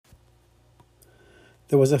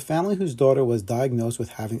There was a family whose daughter was diagnosed with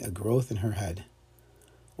having a growth in her head.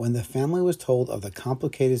 When the family was told of the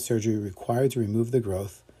complicated surgery required to remove the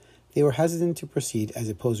growth, they were hesitant to proceed as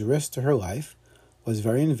it posed risks to her life, was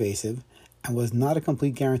very invasive, and was not a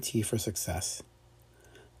complete guarantee for success.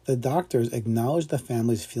 The doctors acknowledged the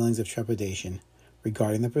family's feelings of trepidation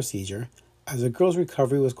regarding the procedure, as the girl's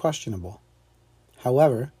recovery was questionable.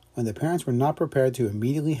 However, when the parents were not prepared to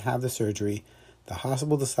immediately have the surgery, the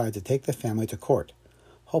hospital decided to take the family to court,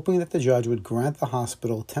 hoping that the judge would grant the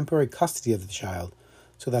hospital temporary custody of the child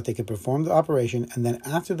so that they could perform the operation, and then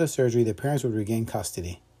after the surgery the parents would regain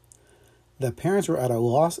custody. The parents were at a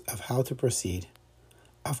loss of how to proceed.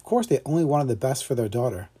 Of course, they only wanted the best for their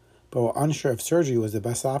daughter, but were unsure if surgery was the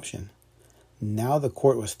best option. Now the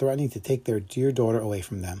court was threatening to take their dear daughter away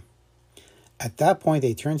from them. At that point,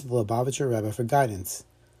 they turned to the Lubavitcher Rebbe for guidance.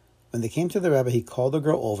 When they came to the Rebbe, he called the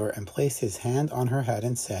girl over and placed his hand on her head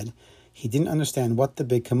and said he didn't understand what the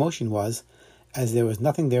big commotion was, as there was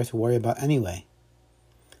nothing there to worry about anyway.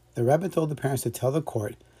 The Rebbe told the parents to tell the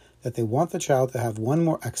court that they want the child to have one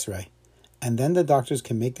more x-ray, and then the doctors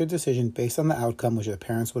can make their decision based on the outcome which the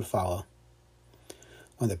parents would follow.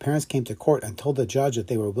 When the parents came to court and told the judge that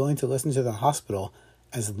they were willing to listen to the hospital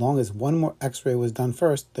as long as one more x-ray was done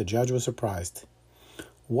first, the judge was surprised.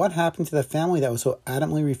 What happened to the family that was so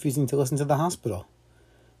adamantly refusing to listen to the hospital?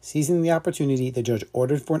 Seizing the opportunity, the judge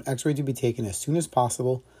ordered for an x-ray to be taken as soon as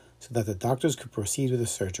possible so that the doctors could proceed with the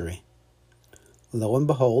surgery. Lo and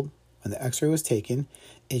behold, when the x-ray was taken,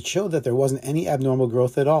 it showed that there wasn't any abnormal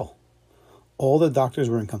growth at all. All the doctors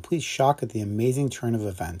were in complete shock at the amazing turn of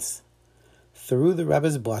events. Through the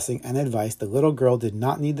Rebbe's blessing and advice, the little girl did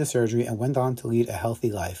not need the surgery and went on to lead a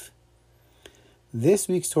healthy life. This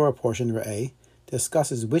week's Torah portion, Re'eh,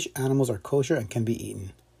 discusses which animals are kosher and can be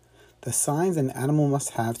eaten. The signs an animal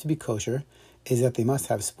must have to be kosher is that they must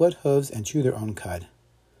have split hooves and chew their own cud.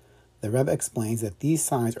 The Rebbe explains that these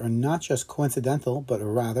signs are not just coincidental, but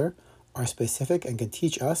rather are specific and can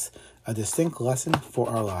teach us a distinct lesson for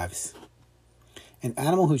our lives. An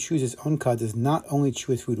animal who chews its own cud does not only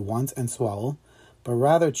chew its food once and swallow, but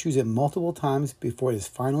rather chews it multiple times before it is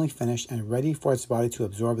finally finished and ready for its body to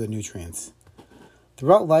absorb the nutrients.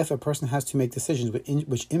 Throughout life, a person has to make decisions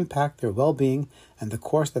which impact their well-being and the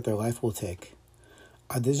course that their life will take.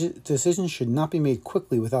 A decision should not be made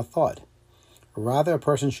quickly without thought. Rather, a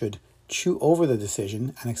person should chew over the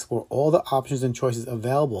decision and explore all the options and choices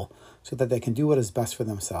available so that they can do what is best for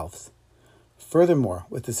themselves. Furthermore,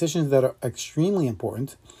 with decisions that are extremely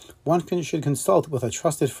important, one should consult with a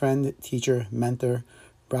trusted friend, teacher, mentor,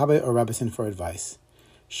 rabbi, or rebbetzin for advice.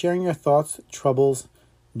 Sharing your thoughts, troubles,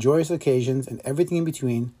 joyous occasions, and everything in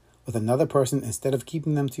between with another person instead of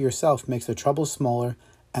keeping them to yourself makes the troubles smaller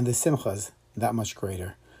and the simchas that much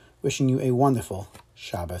greater. Wishing you a wonderful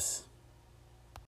Shabbos.